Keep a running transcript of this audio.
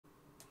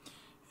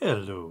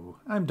Hello,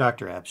 I'm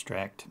Dr.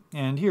 Abstract,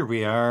 and here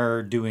we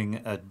are doing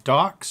a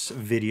docs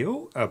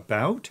video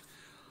about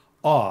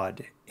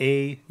odd,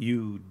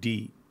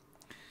 A-U-D.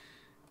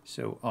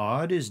 So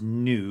odd is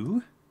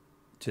new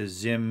to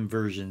ZIM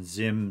version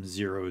ZIM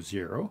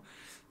 00.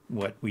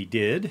 What we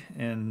did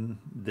in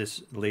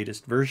this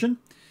latest version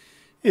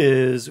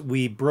is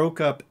we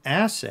broke up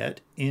asset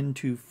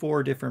into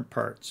 4 different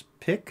parts: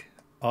 pic,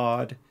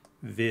 odd,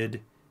 vid,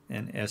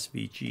 and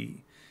SVG.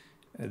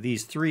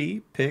 These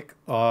 3, pic,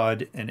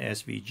 odd, and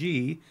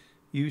SVG,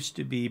 used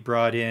to be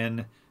brought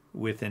in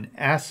with an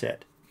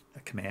asset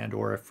command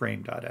or a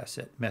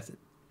frame.asset method.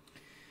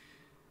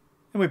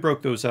 And we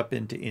broke those up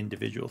into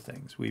individual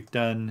things. We've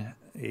done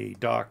a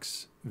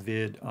docs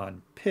vid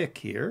on pic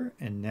here,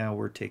 and now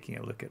we're taking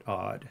a look at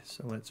odd.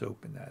 So let's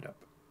open that up.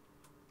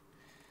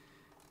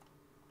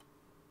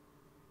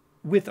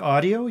 With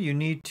audio, you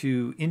need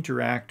to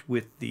interact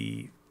with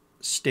the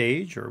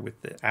stage or with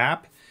the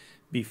app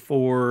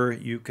before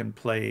you can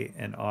play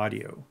an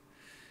audio.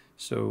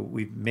 So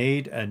we've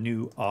made a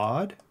new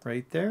odd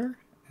right there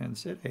and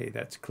said, hey,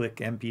 that's click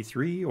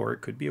MP3, or it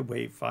could be a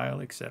WAV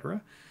file,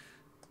 etc.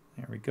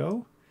 There we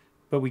go.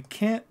 But we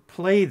can't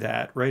play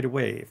that right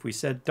away. If we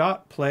said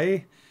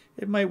 .play,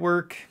 it might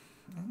work.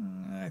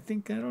 I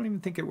don't even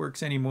think it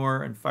works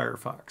anymore in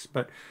Firefox,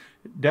 but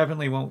it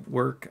definitely won't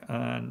work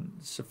on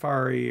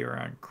Safari or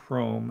on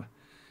Chrome,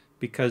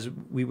 because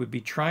we would be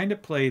trying to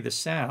play the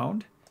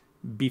sound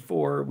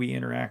before we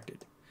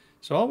interacted.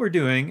 So all we're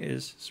doing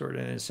is sort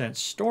of, in a sense,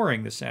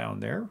 storing the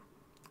sound there.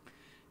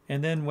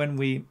 And then when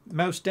we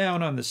mouse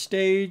down on the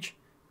stage,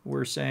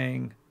 we're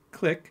saying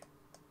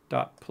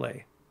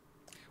click.play.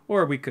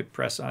 Or we could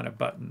press on a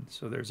button.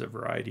 So there's a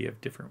variety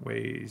of different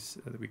ways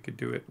that we could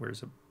do it.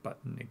 Where's a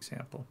button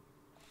example?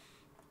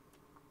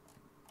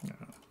 I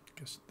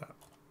guess not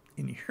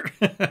in here.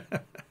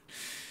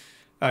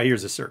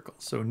 Here's a circle.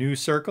 So new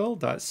circle,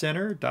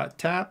 .center,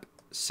 .tap,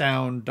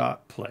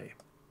 sound.play.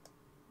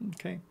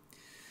 Okay.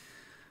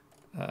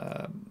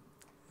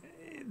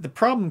 The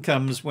problem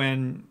comes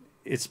when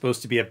it's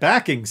supposed to be a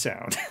backing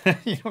sound.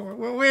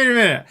 Well, wait a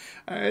minute.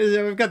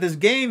 We've got this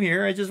game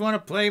here. I just want to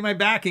play my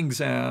backing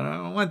sound. I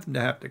don't want them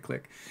to have to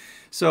click.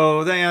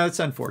 So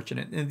that's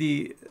unfortunate. And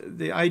the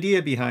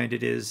idea behind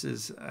it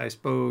is I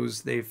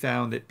suppose they've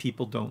found that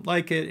people don't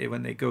like it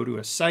when they go to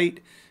a site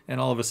and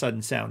all of a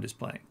sudden sound is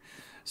playing.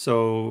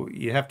 So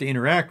you have to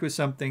interact with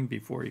something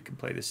before you can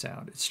play the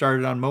sound. It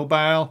started on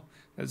mobile.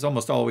 It's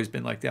almost always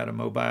been like that on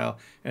mobile,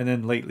 and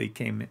then lately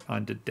came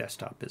onto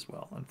desktop as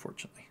well,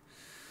 unfortunately.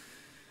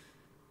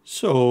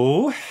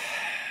 So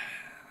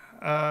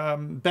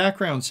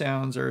background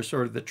sounds are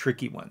sort of the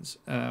tricky ones.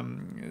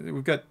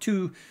 We've got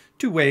two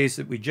ways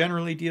that we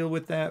generally deal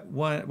with that.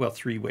 Well,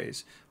 3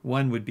 ways.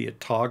 One would be a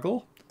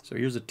toggle. So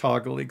here's a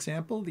toggle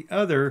example. The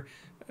other,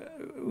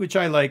 which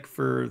I like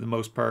for the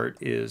most part,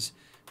 is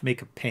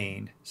make a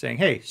pane saying,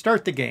 hey,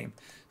 start the game.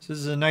 So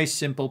this is a nice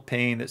simple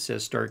pane that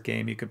says start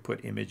game. You can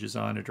put images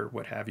on it or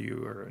what have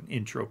you, or an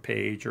intro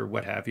page or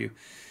what have you.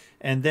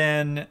 And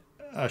then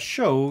a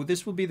show,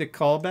 this will be the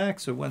callback.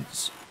 So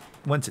once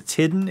it's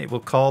hidden, it will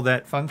call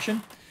that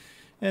function.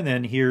 And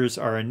then here's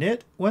our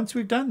init. Once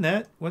we've done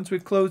that, once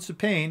we've closed the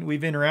pane,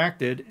 we've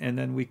interacted, and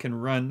then we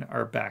can run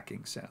our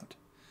backing sound.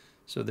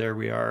 So there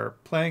we are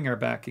playing our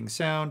backing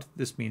sound.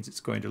 This means it's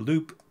going to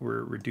loop.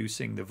 We're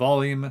reducing the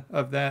volume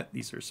of that.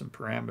 These are some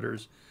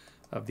parameters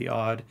of the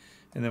odd.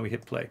 And then we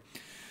hit play.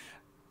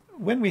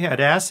 When we had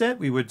asset,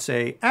 we would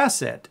say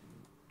asset.play,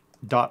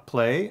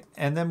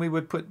 and then we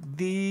would put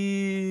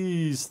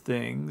these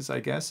things, I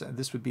guess.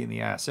 This would be in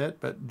the asset,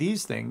 but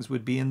these things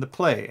would be in the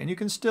play. And you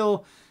can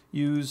still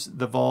use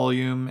the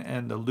volume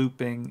and the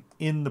looping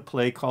in the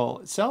play call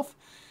itself.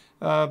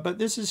 But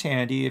this is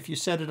handy. If you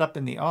set it up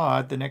in the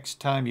odd, the next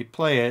time you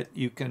play it,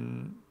 you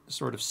can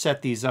sort of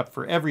set these up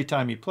for every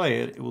time you play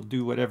it. It will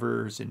do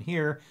whatever's in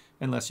here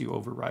unless you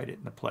override it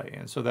in the play.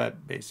 And so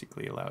that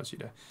basically allows you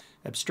to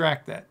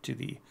abstract that to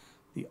the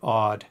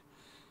odd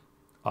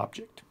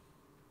object.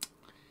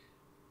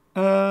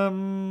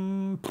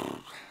 Let's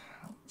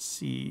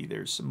see,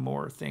 there's some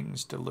more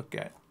things to look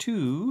at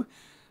too.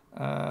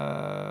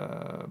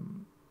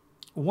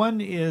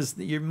 One is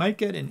that you might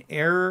get an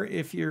error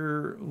if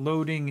you're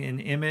loading an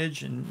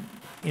image and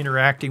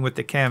interacting with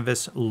the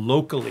canvas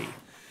locally.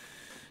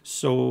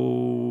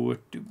 So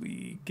do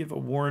we give a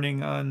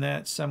warning on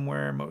that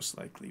somewhere? Most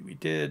likely we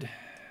did.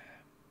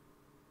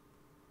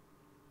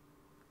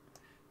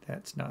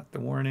 That's not the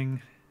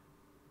warning.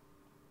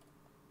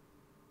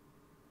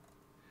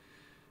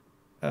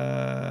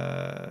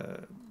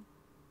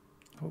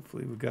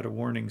 Hopefully we've got a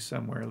warning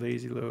somewhere.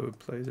 Lazy load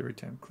plays every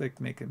time click,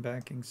 make a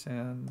backing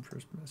sound.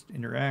 First must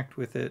interact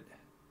with it.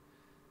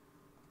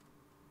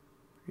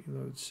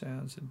 Reload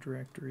sounds in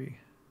directory.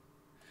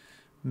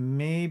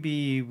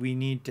 Maybe we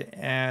need to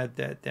add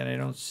that, then I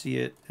don't see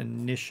it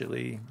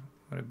initially.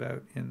 What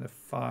about in the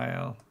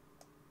file?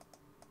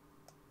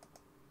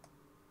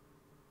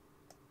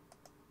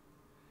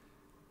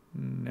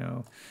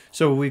 No.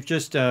 So we've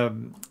just, yeah,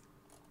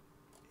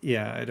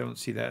 I don't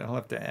see that. I'll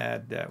have to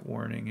add that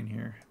warning in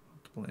here.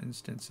 multiple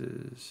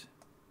instances.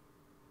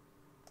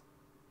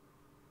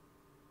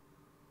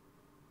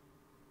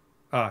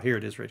 Here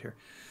it is right here.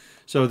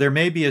 So there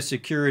may be a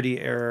security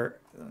error.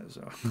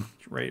 So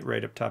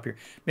right up top here.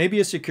 Maybe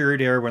a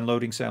security error when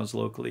loading sounds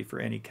locally for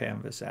any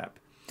Canvas app.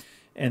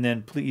 And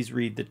then please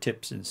read the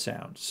tips and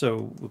sound.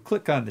 So we'll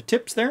click on the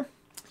tips there.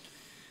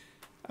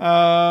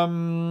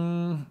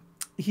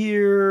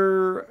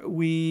 Here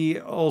we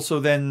also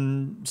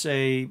then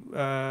say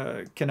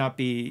cannot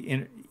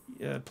be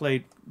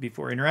played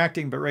before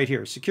interacting, but right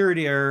here,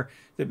 security error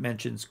that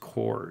mentions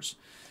cores.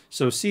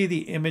 So see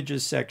the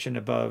images section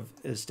above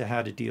as to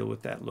how to deal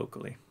with that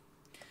locally.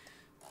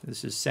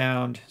 This is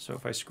sound. So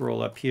if I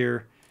scroll up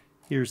here,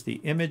 here's the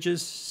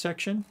images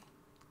section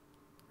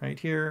right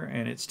here,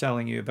 and it's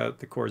telling you about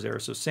the cores error.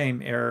 So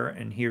same error,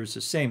 and here's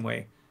the same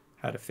way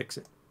how to fix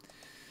it.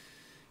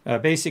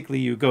 Basically,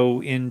 you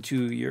go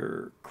into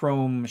your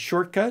Chrome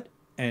shortcut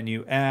and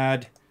you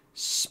add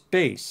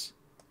space,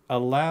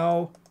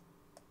 allow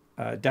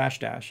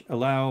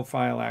allow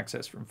file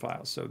access from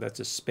files. So that's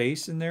a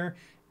space in there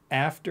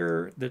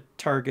after the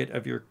target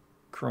of your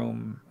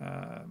Chrome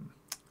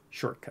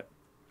shortcut.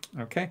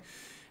 Okay,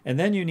 and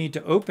then you need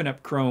to open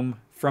up Chrome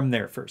from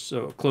there first.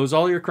 So close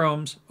all your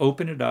Chromes,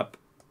 open it up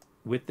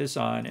with this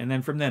on, and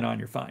then from then on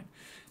you're fine.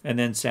 And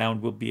then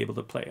sound will be able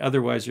to play.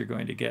 Otherwise, you're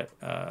going to get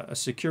a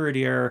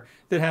security error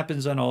that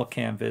happens on all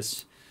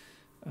Canvas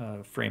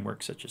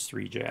frameworks such as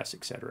 3JS,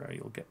 etc.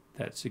 You'll get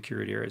that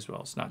security error as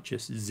well. It's not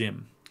just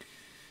ZIM.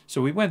 So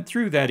we went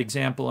through that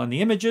example on the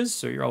images,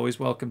 so you're always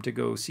welcome to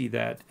go see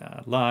that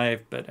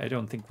live, but I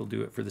don't think we'll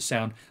do it for the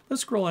sound.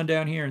 Let's scroll on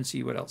down here and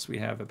see what else we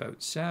have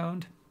about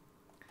sound.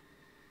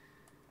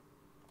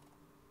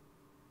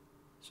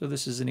 So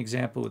this is an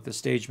example with the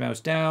stage mouse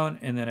down,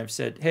 and then I've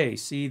said, hey,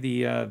 see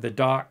the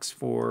docs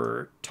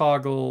for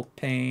toggle,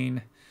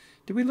 pane.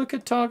 Did we look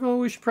at toggle?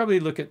 We should probably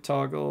look at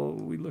toggle.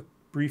 We looked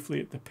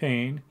briefly at the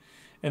pane,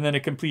 and then a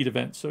complete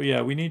event. So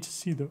yeah, we need to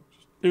see those.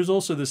 There's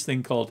also this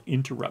thing called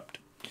interrupt.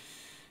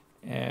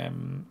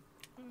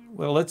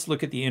 Well, let's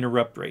look at the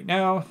interrupt right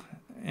now.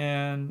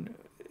 And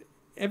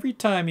every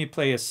time you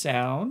play a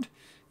sound,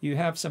 you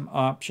have some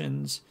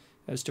options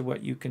as to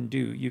what you can do.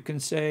 You can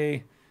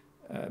say,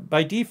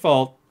 by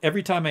default,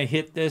 every time I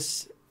hit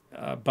this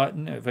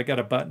button, if I got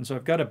a button, so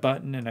I've got a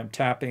button and I'm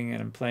tapping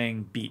and I'm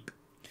playing beep.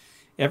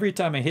 Every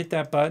time I hit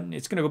that button,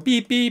 it's going to go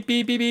beep, beep,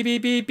 beep, beep, beep,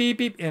 beep, beep, beep,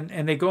 beep,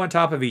 and they go on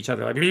top of each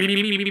other. Like beep,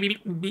 beep, beep,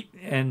 beep, beep, beep.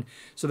 And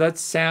so that's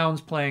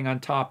sounds playing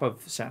on top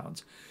of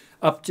sounds,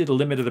 up to the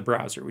limit of the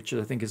browser, which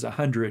I think is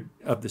 100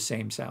 of the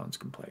same sounds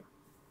can play.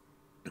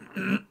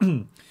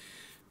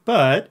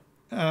 But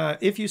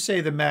if you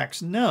say the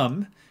max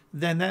num,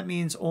 then that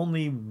means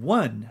only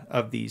one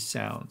of these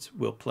sounds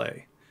will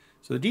play.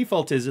 So the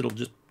default is it'll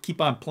just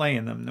keep on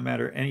playing them no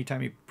matter any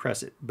time you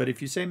press it. But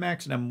if you say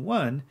max num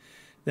 1,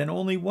 then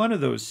only one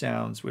of those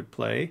sounds would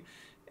play.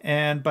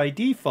 And by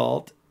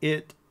default,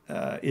 it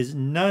is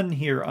none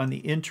here on the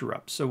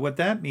interrupt. So what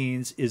that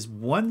means is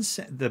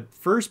the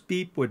first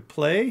beep would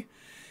play,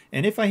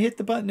 and if I hit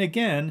the button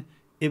again,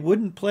 it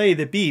wouldn't play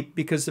the beep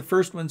because the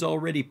first one's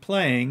already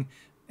playing.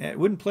 It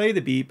wouldn't play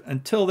the beep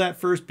until that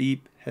first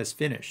beep has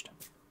finished.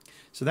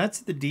 So that's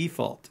the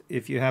default.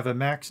 If you have a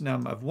max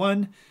num of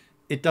 1,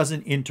 it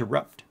doesn't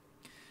interrupt.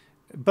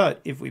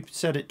 But if we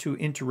set it to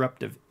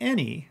interrupt of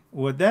any,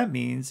 what that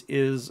means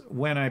is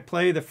when I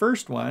play the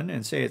first one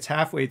and say it's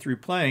halfway through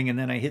playing and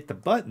then I hit the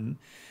button,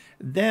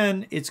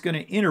 then it's going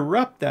to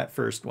interrupt that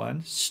first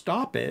one,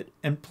 stop it,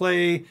 and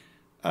play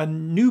a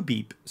new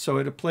beep. So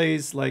it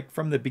plays like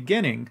from the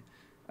beginning,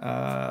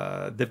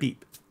 the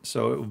beep.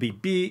 So it will be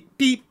beep,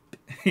 beep,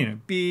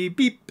 beep,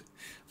 beep,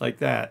 like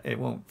that. It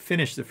won't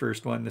finish the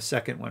first one. The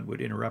second one would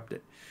interrupt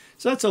it.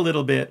 So that's a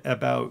little bit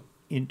about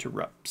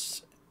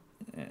interrupts.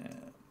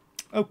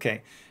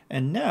 Okay,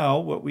 and now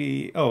what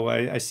we,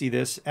 I see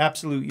this,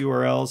 absolute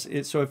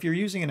URLs. So if you're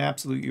using an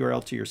absolute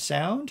URL to your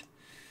sound,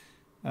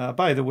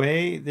 by the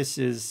way, this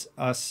is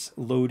us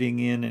loading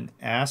in an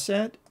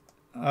asset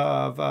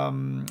of,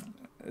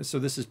 so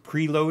this is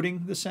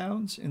preloading the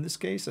sounds in this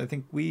case. I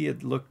think we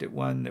had looked at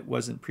one that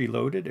wasn't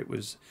preloaded. It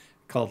was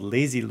called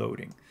lazy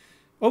loading.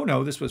 Oh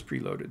no, this was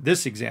preloaded.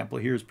 This example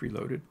here is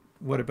preloaded.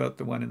 What about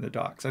the one in the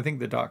docs? I think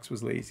the docs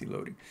was lazy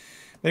loading.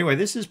 Anyway,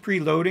 this is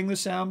preloading the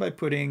sound by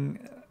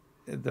putting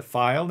the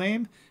file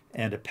name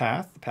and a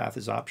path. The path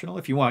is optional.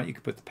 If you want, you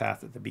could put the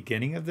path at the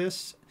beginning of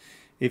this.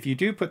 If you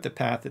do put the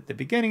path at the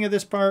beginning of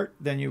this part,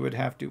 then you would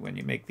have to, when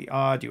you make the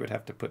odd, you would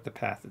have to put the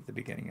path at the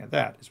beginning of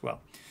that as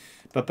well.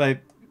 But by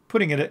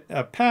putting it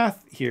a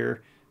path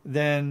here,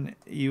 then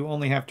you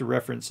only have to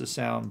reference the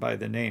sound by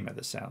the name of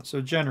the sound.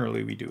 So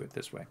generally we do it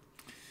this way.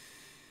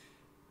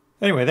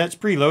 Anyway, that's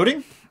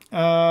preloading.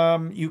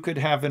 You could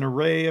have an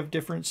array of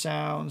different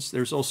sounds.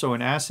 There's also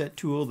an asset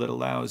tool that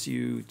allows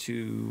you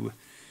to,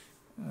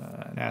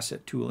 an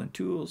asset tool in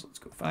tools. Let's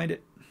go find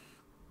it.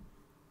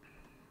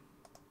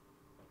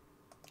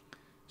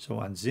 So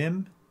on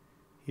ZIM,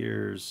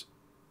 here's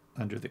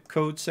under the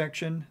code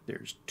section,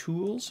 there's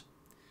tools,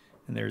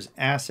 and there's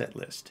asset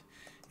list.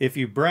 If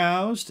you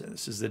browsed,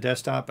 this is the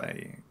desktop,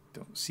 I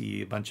don't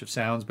see a bunch of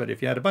sounds, but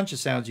if you had a bunch of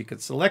sounds, you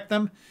could select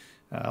them.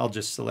 I'll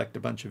just select a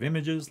bunch of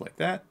images like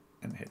that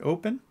and hit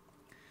open.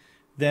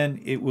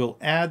 Then it will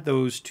add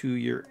those to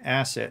your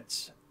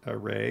assets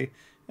array.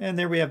 And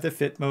there we have the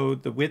fit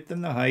mode, the width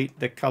and the height,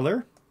 the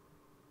color,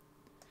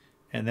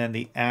 and then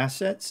the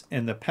assets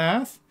and the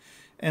path.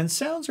 And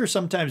sounds are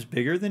sometimes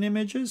bigger than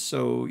images,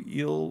 so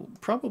you'll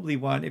probably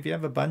want, if you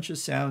have a bunch of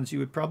sounds, you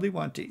would probably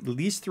want to at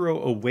least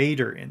throw a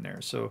waiter in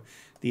there. So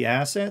the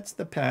assets,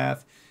 the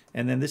path,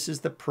 and then this is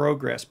the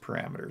progress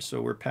parameter.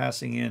 So we're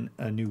passing in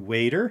a new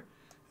waiter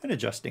and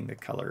adjusting the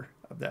color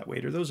of that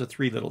waiter. Those are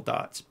 3 little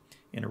dots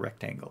in a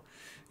rectangle.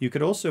 You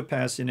could also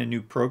pass in a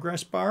new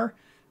progress bar,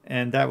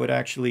 and that would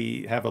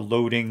actually have a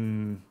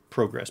loading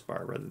progress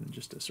bar rather than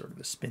just a sort of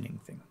a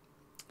spinning thing.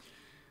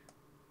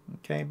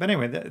 Okay, but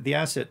anyway, the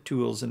asset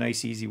tool is a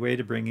nice, easy way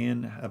to bring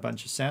in a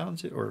bunch of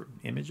sounds or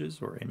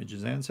images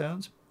and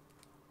sounds.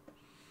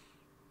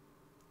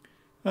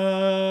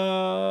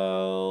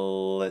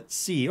 Let's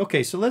see.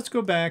 Okay, so let's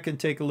go back and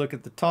take a look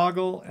at the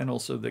toggle and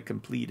also the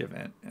complete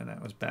event. And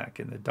that was back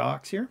in the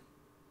docs here.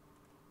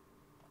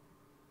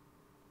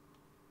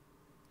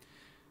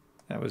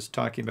 That was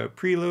talking about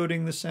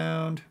preloading the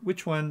sound.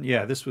 Which one?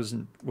 Yeah, this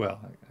wasn't,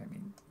 well, I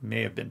mean,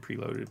 may have been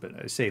preloaded, but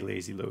I say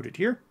lazy loaded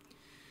here.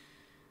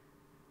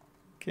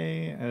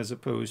 Okay, as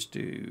opposed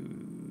to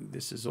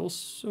this is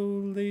also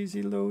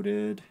lazy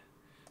loaded,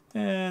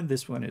 and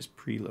this one is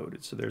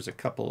preloaded. So there's a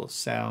couple of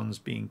sounds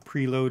being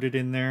preloaded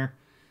in there.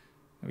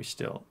 We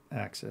still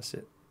access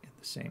it in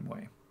the same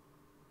way.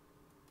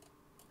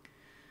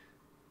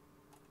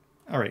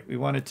 All right, we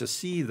wanted to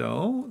see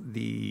though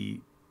the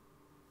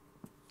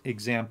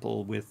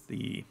example with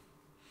the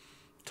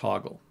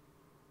toggle.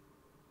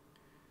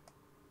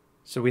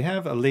 So we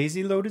have a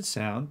lazy loaded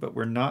sound, but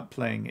we're not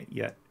playing it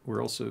yet.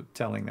 We're also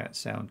telling that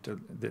sound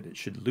that it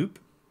should loop.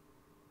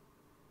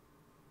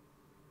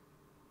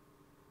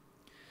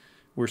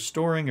 We're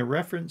storing a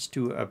reference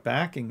to a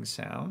backing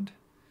sound.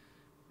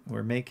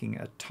 We're making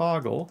a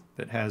toggle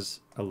that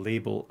has a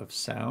label of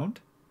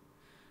sound.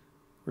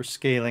 We're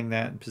scaling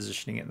that and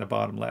positioning it in the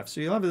bottom left. So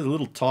you'll have a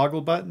little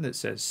toggle button that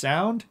says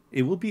sound.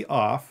 It will be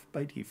off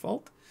by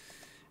default.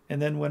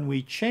 And then when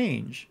we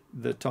change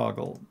the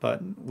toggle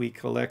button, we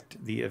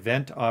collect the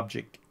event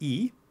object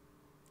E.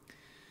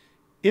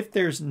 If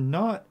there's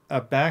not a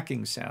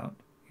backing sound,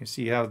 you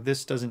see how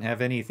this doesn't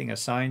have anything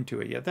assigned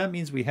to it yet. That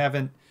means we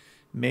haven't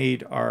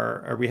made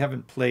or we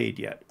haven't played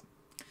yet.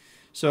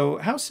 So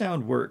how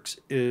sound works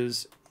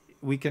is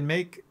we can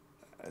make,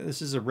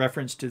 this is a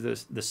reference to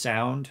the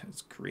sound,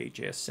 it's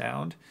create.js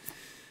sound.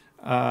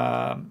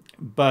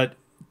 But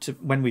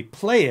when we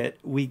play it,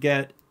 we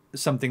get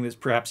something that's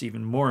perhaps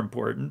even more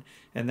important,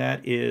 and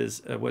that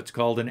is what's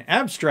called an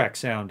abstract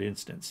sound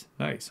instance.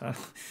 Nice, huh?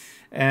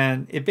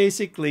 And it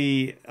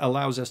basically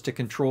allows us to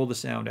control the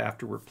sound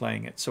after we're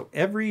playing it. So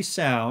every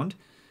sound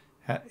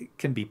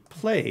can be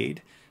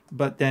played,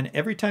 but then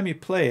every time you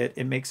play it,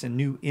 it makes a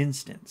new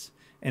instance.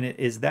 And it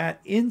is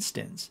that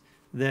instance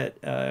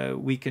that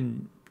we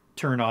can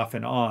turn off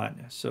and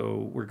on.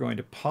 So we're going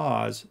to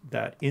pause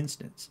that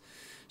instance.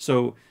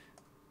 So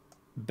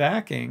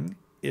backing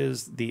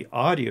is the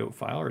audio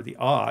file, or the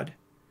odd,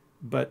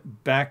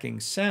 but backing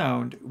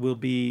sound will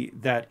be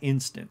that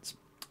instance.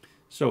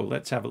 So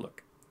let's have a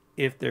look.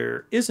 If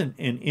there isn't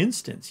an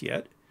instance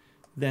yet,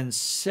 then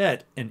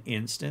set an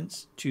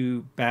instance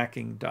to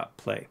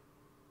backing.play.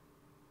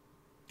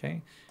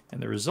 Okay,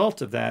 and the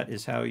result of that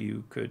is how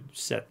you could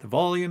set the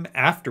volume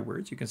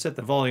afterwards. You can set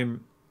the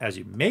volume as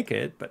you make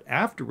it, but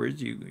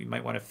afterwards you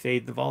might want to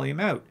fade the volume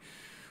out,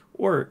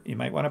 or you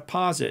might want to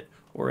pause it,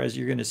 or as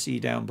you're going to see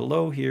down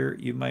below here,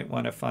 you might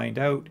want to find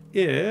out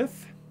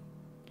if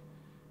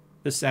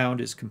the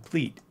sound is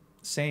complete.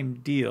 Same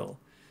deal.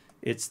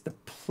 It's the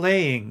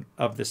playing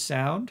of the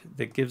sound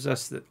that gives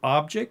us the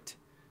object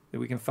that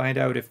we can find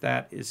out if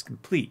that is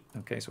complete.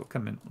 Okay, so we'll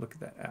come and look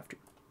at that after.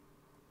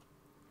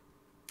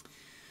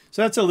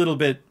 So that's a little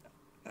bit,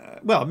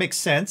 well, it makes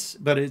sense,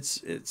 but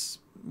it's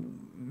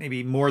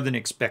maybe more than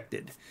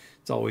expected.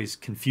 It's always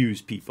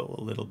confused people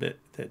a little bit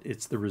that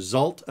it's the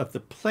result of the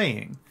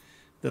playing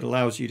that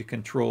allows you to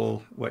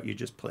control what you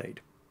just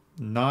played.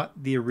 Not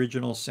the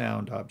original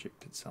sound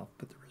object itself,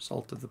 but the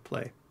result of the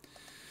play.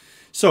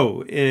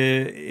 So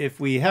if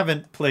we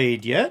haven't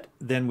played yet,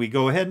 then we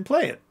go ahead and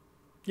play it.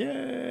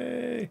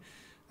 Yay!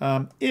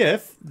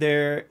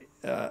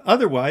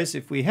 Otherwise,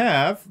 if we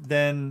have,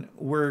 then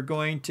we're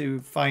going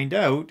to find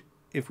out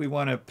if we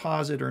want to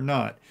pause it or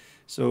not.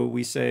 So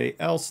we say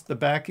else the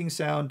backing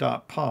sound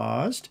dot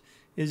paused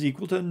is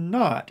equal to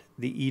not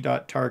the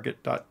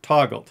e.target dot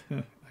toggled.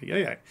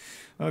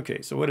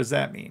 Okay, so what does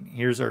that mean?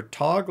 Here's our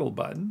toggle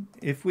button.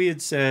 If we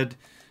had said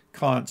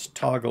const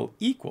toggle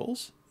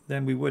equals,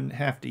 then we wouldn't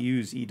have to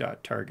use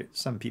e.target.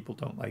 Some people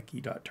don't like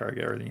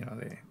e.target, or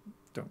they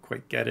don't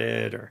quite get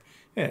it, or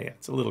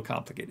it's a little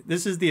complicated.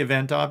 This is the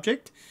event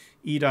object.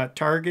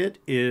 E.target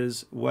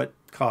is what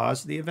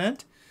caused the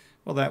event.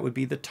 Well, that would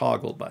be the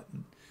toggle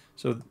button.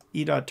 So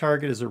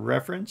e.target is a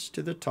reference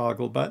to the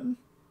toggle button.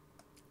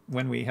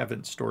 when we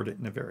haven't stored it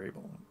in a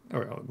variable,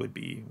 or it would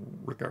be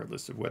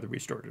regardless of whether we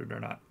stored it or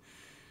not.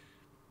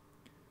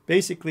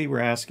 Basically, we're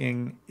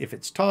asking if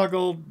it's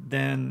toggled,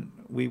 then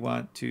we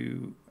want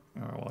to,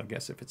 well, I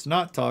guess if it's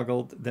not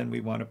toggled, then we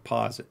want to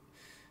pause it.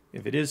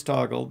 If it is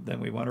toggled,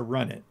 then we want to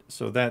run it.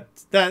 So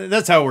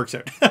that's how it works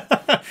out.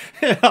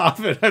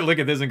 Often I look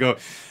at this and go,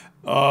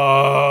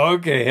 oh,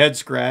 okay, head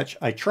scratch.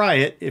 I try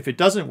it. If it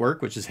doesn't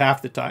work, which is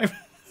half the time,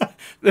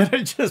 then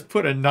I just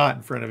put a not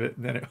in front of it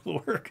and then it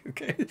will work.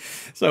 Okay.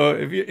 So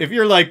if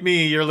you're like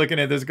me, you're looking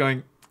at this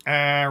going,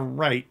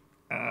 right.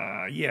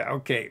 Yeah,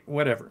 okay,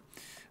 whatever.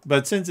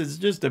 But since it's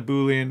just a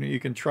Boolean, you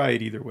can try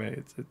it either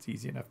way. It's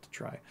easy enough to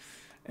try.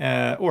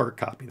 Or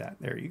copy that.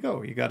 There you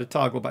go. You got a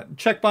toggle button.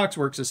 Checkbox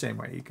works the same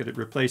way. You could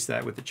replace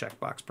that with the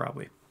checkbox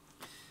probably.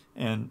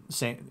 And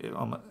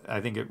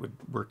I think it would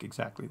work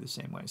exactly the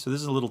same way. So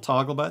this is a little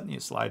toggle button. You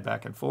slide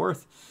back and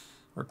forth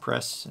or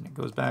press and it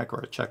goes back,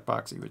 or a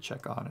checkbox that you would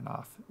check on and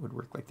off. It would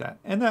work like that.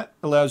 And that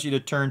allows you to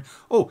turn.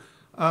 Oh,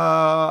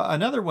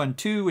 another one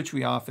too, which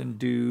we often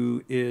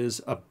do,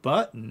 is a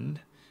button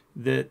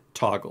that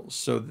toggles.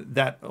 So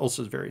that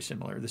also is very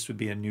similar. This would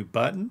be a new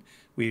button.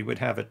 We would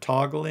have a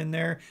toggle in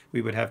there.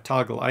 We would have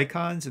toggle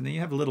icons, and then you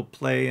have a little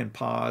play and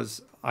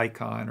pause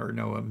icon, or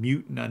no, a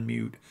mute and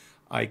unmute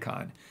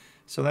icon.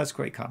 So that's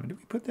quite common. Did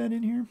we put that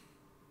in here?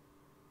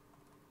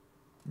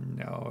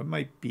 No, it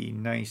might be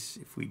nice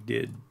if we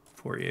did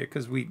for you,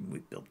 because we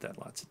built that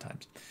lots of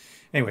times.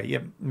 Anyway, yeah,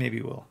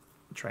 maybe we'll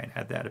try and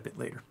add that a bit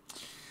later.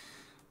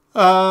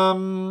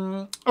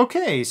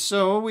 Okay,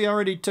 so we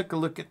already took a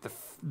look at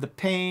the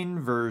pane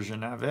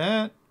version of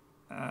it.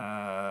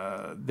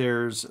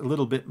 There's a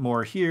little bit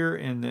more here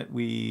in that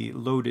we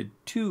loaded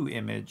two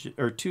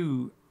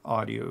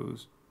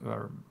audios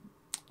or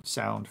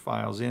sound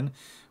files in.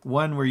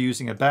 One we're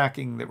using a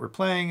backing that we're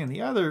playing, and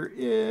the other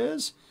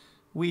is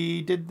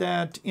we did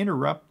that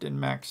interrupt and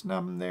max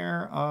num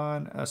there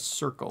on a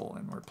circle,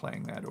 and we're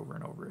playing that over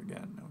and over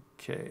again.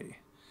 Okay.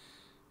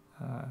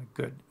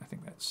 Good. I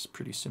think that's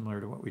pretty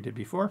similar to what we did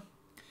before.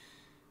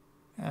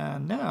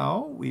 And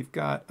now we've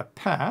got a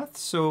path.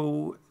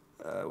 So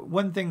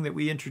one thing that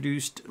we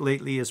introduced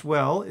lately as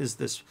well is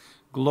this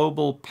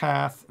global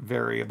path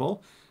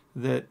variable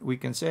that we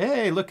can say,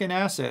 hey, look in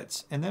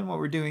assets. And then what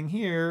we're doing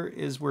here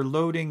is we're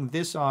loading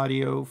this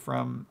audio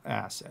from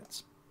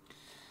assets.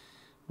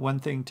 One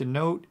thing to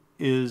note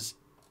is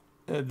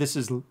this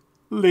is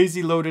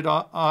lazy loaded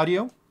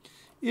audio.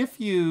 If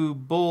you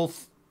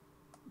both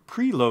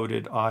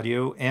preloaded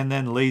audio and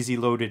then lazy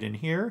loaded in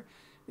here,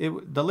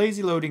 the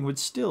lazy loading would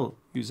still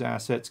use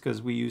assets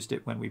because we used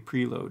it when we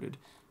preloaded,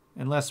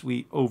 unless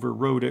we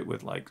overrode it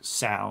with like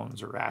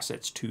sounds or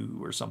assets 2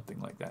 or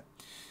something like that.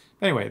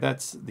 Anyway,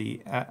 that's the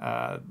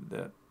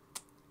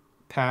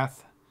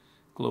path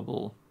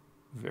global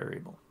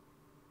variable.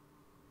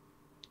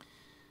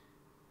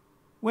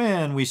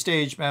 When we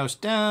stage mouse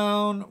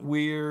down,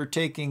 we're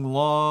taking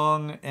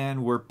long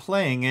and we're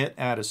playing it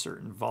at a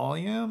certain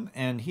volume.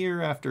 And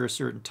here, after a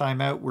certain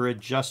timeout, we're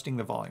adjusting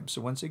the volume. So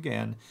once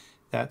again,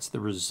 that's the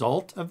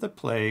result of the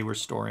play we're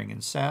storing in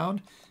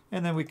sound.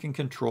 And then we can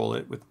control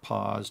it with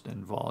paused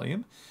and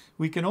volume.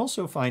 We can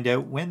also find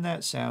out when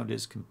that sound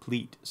is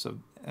complete. So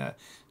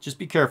just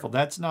be careful.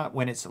 That's not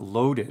when it's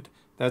loaded.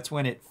 That's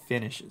when it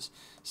finishes.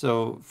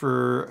 So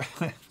for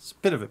it's a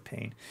bit of a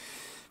pain.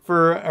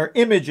 For our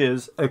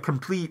images, a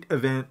complete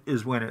event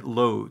is when it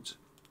loads,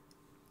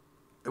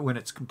 when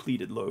it's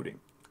completed loading.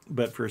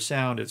 But for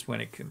sound, it's when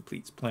it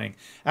completes playing.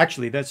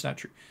 Actually, that's not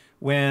true.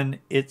 When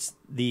it's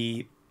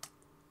the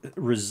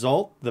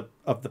result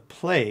of the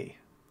play,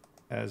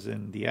 as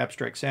in the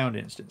abstract sound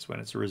instance, when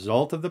it's a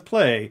result of the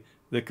play,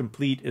 the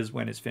complete is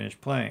when it's finished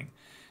playing.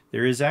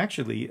 There is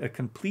actually a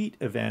complete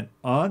event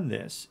on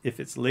this, if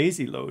it's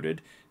lazy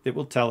loaded, that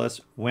will tell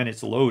us when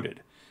it's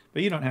loaded.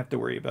 But you don't have to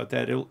worry about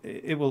that.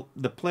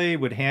 The play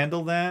would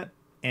handle that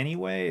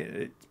anyway.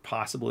 It's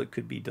possible it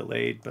could be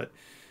delayed, but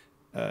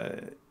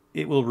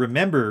it will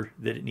remember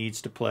that it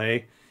needs to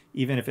play,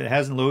 even if it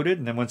hasn't loaded,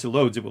 and then once it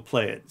loads, it will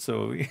play it.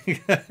 So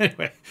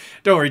anyway,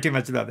 don't worry too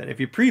much about that. If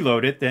you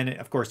preload it, then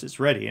of course it's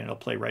ready and it'll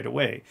play right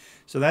away.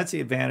 So that's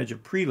the advantage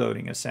of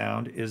preloading a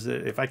sound, is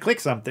that if I click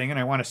something and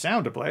I want a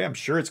sound to play, I'm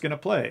sure it's going to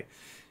play.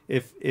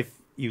 If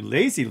you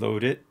lazy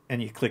load it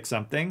and you click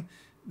something,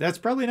 that's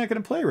probably not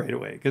going to play right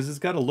away because it's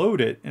got to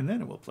load it and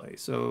then it will play.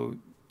 So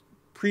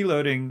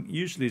preloading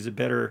usually is a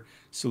better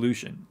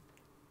solution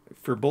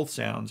for both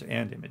sounds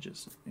and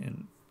images,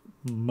 in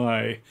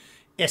my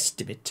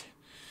estimate.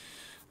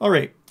 All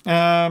right.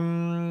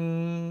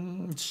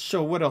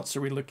 So what else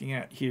are we looking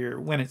at here?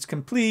 When it's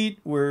complete,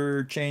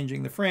 we're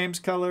changing the frames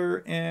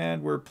color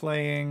and we're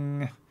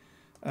playing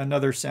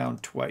another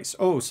sound twice.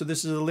 Oh, so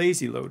this is a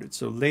lazy loaded.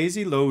 So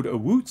lazy load a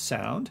woot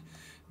sound.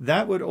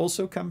 That would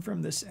also come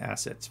from this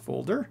assets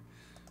folder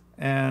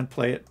and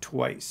play it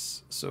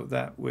twice. So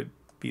that would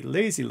be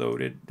lazy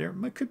loaded. There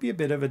could be a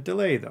bit of a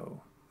delay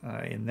though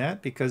in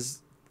that,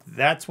 because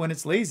that's when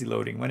it's lazy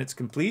loading. When it's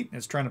complete and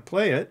it's trying to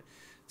play it,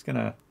 it's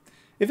gonna,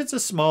 If it's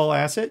a small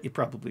asset, you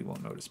probably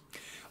won't notice.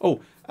 Oh,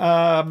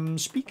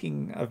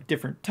 speaking of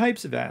different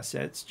types of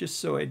assets, just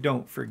so I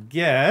don't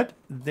forget,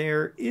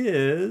 there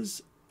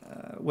is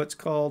what's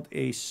called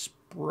a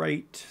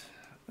sprite,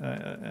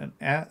 an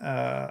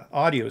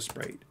audio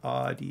sprite,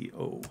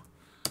 audio.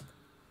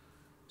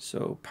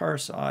 So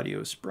parse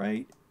audio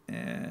sprite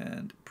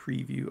and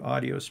preview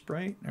audio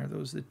sprite. Are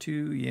those the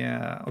two?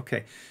 Yeah,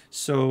 okay.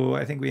 So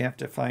I think we have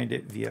to find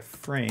it via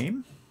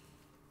frame.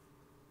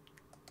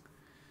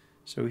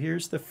 So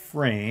here's the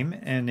frame,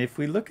 and if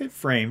we look at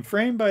frame,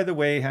 by the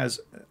way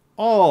has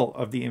all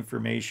of the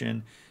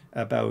information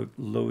about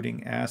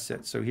loading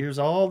assets. So here's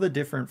all the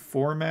different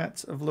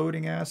formats of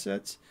loading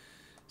assets.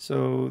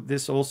 So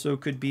this also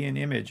could be an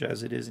image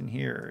as it is in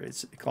here.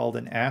 It's called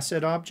an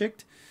asset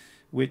object,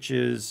 which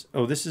is,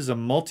 oh, this is a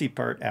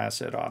multi-part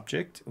asset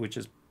object, which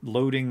is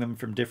loading them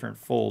from different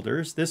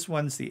folders. This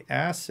one's the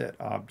asset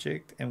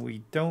object, and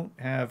we don't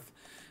have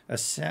a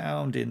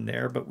sound in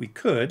there, but we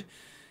could.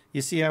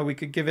 You see how we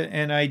could give it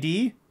an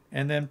ID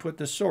and then put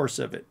the source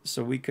of it.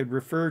 So we could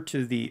refer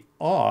to the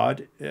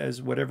odd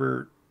as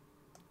whatever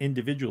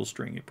individual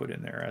string you put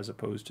in there as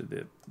opposed to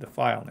the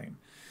file name.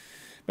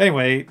 But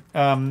anyway,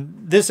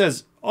 this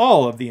has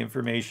all of the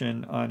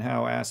information on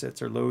how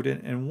assets are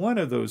loaded. And one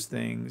of those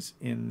things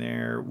in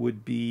there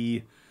would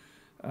be,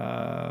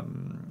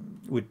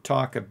 would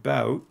talk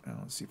about,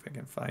 let's see if I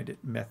can find it,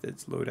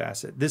 methods, load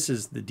asset. This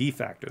is the de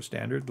facto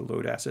standard, the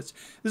load assets.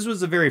 This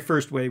was the very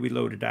first way we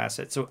loaded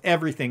assets. So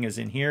everything is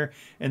in here,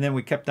 and then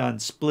we kept on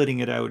splitting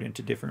it out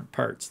into different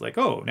parts. Like,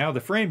 oh, now the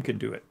frame can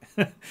do it.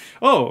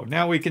 Oh,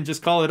 now we can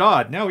just call it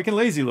odd. Now we can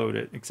lazy load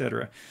it,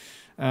 etc.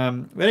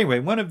 But anyway,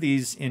 one of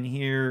these in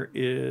here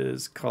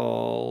is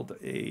called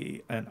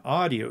an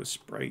audio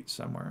sprite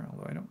somewhere,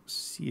 although I don't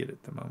see it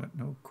at the moment.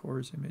 No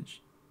cores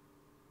image.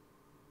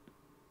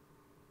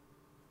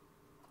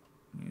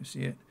 You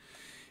see it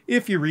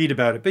if you read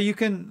about it, but you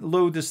can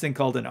load this thing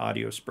called an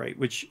audio sprite,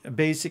 which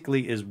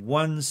basically is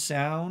one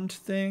sound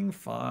thing.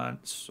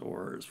 Font,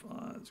 source,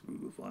 fonts,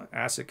 Google font,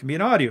 asset can be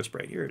an audio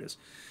sprite. Here it is.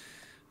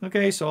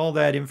 Okay, so all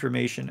that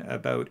information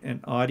about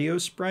an audio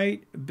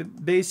sprite,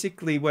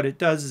 basically what it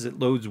does is it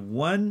loads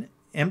one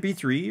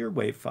MP3 or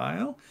WAV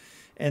file,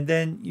 and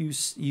then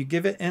you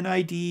give it an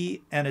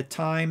ID and a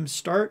time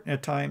start and a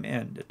time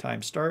end, a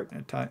time start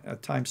and a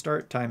time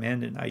start, time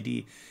end, and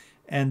ID,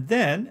 and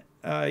then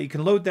you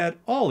can load that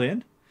all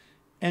in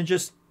and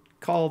just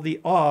call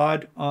the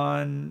odd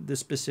on the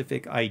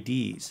specific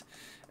IDs.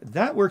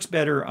 That works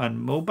better on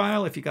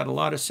mobile. If you got a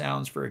lot of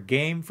sounds for a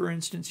game, for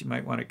instance, you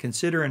might want to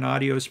consider an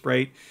audio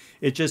sprite.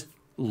 It just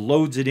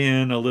loads it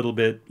in a little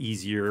bit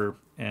easier,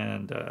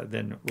 and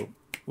then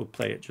we'll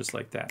play it just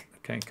like that,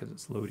 okay? Because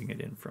it's loading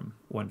it in from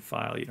one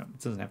file. It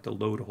doesn't have to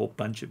load a whole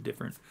bunch of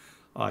different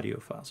audio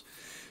files.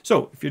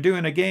 So if you're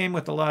doing a game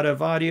with a lot of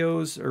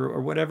audios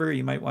or whatever,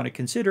 you might want to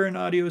consider an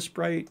audio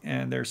sprite,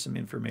 and there's some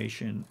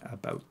information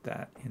about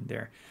that in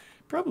there.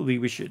 Probably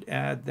we should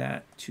add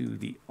that to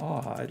the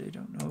odd. I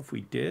don't know if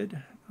we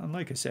did.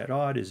 Like I said,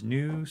 odd is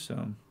new,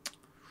 so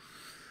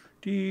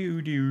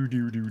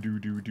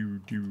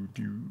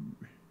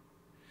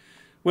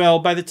well,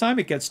 by the time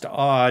it gets to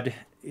odd,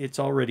 it's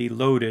already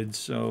loaded,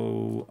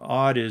 so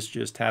odd is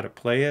just how to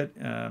play it,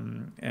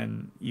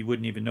 and you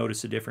wouldn't even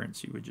notice a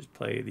difference. You would just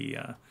play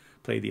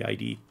the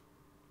ID.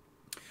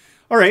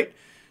 All right,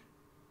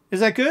 is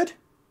that good?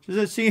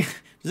 Does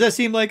that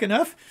seem like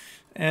enough?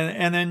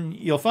 And then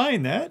you'll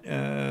find that,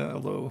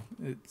 although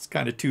it's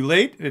kind of too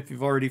late. If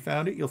you've already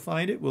found it, you'll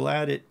find it. We'll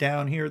add it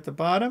down here at the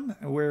bottom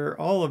where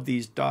all of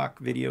these doc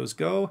videos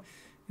go,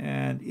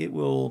 and it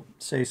will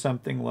say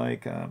something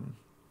like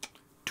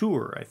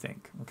tour, I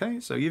think. Okay,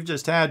 so you've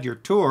just had your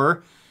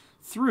tour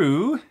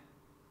through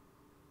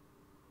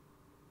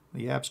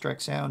the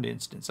abstract sound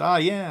instance. Ah,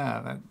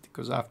 yeah, that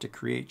goes off to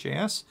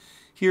create.js.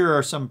 Here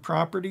are some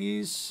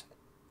properties.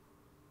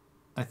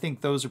 I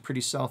think those are pretty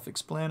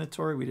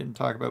self-explanatory. We didn't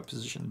talk about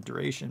position and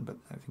duration, but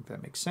I think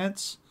that makes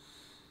sense.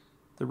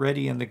 The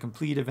ready and the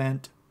complete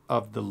event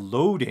of the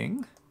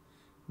loading.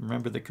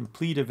 Remember, the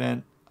complete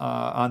event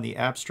on the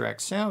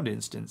abstract sound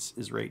instance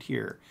is right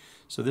here.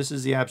 So this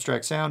is the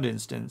abstract sound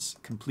instance,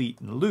 complete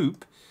and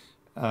loop.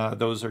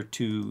 Those are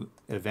two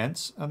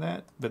events on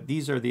that, but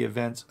these are the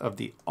events of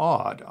the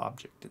odd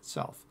object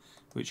itself,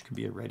 which can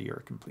be a ready or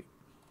a complete.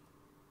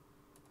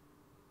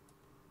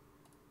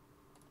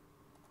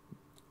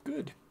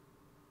 Good.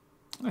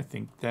 I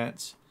think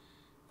that's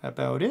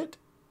about it.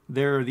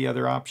 There are the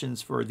other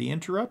options for the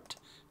interrupt.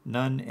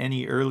 None,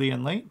 any, early,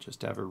 and late.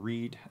 Just have a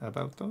read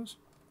about those.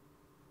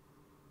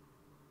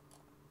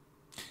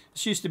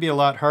 This used to be a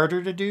lot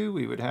harder to do.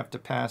 We would have to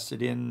pass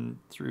it in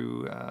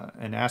through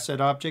an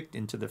asset object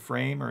into the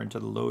frame or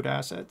into the load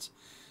assets.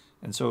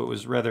 And so it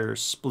was rather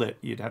split.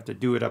 You'd have to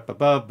do it up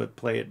above but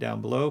play it down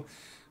below.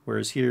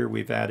 Whereas here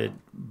we've added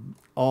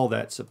all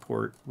that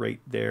support right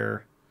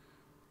there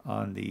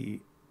on the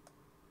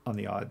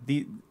odd.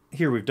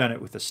 Here we've done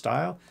it with a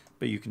style,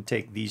 but you can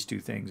take these two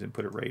things and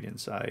put it right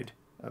inside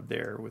of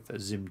there with a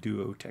ZIM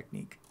Duo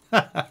technique.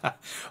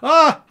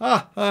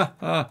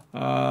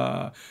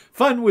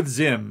 Fun fun with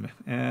ZIM.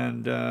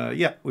 And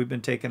yeah, we've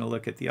been taking a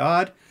look at the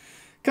odd.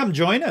 Come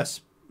join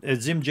us at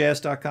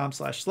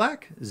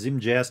zimjs.com/Slack,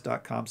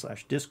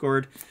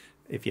 zimjs.com/Discord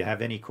if you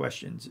have any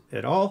questions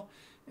at all.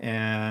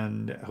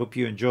 And I hope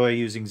you enjoy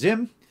using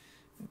ZIM.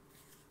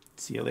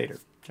 See you later.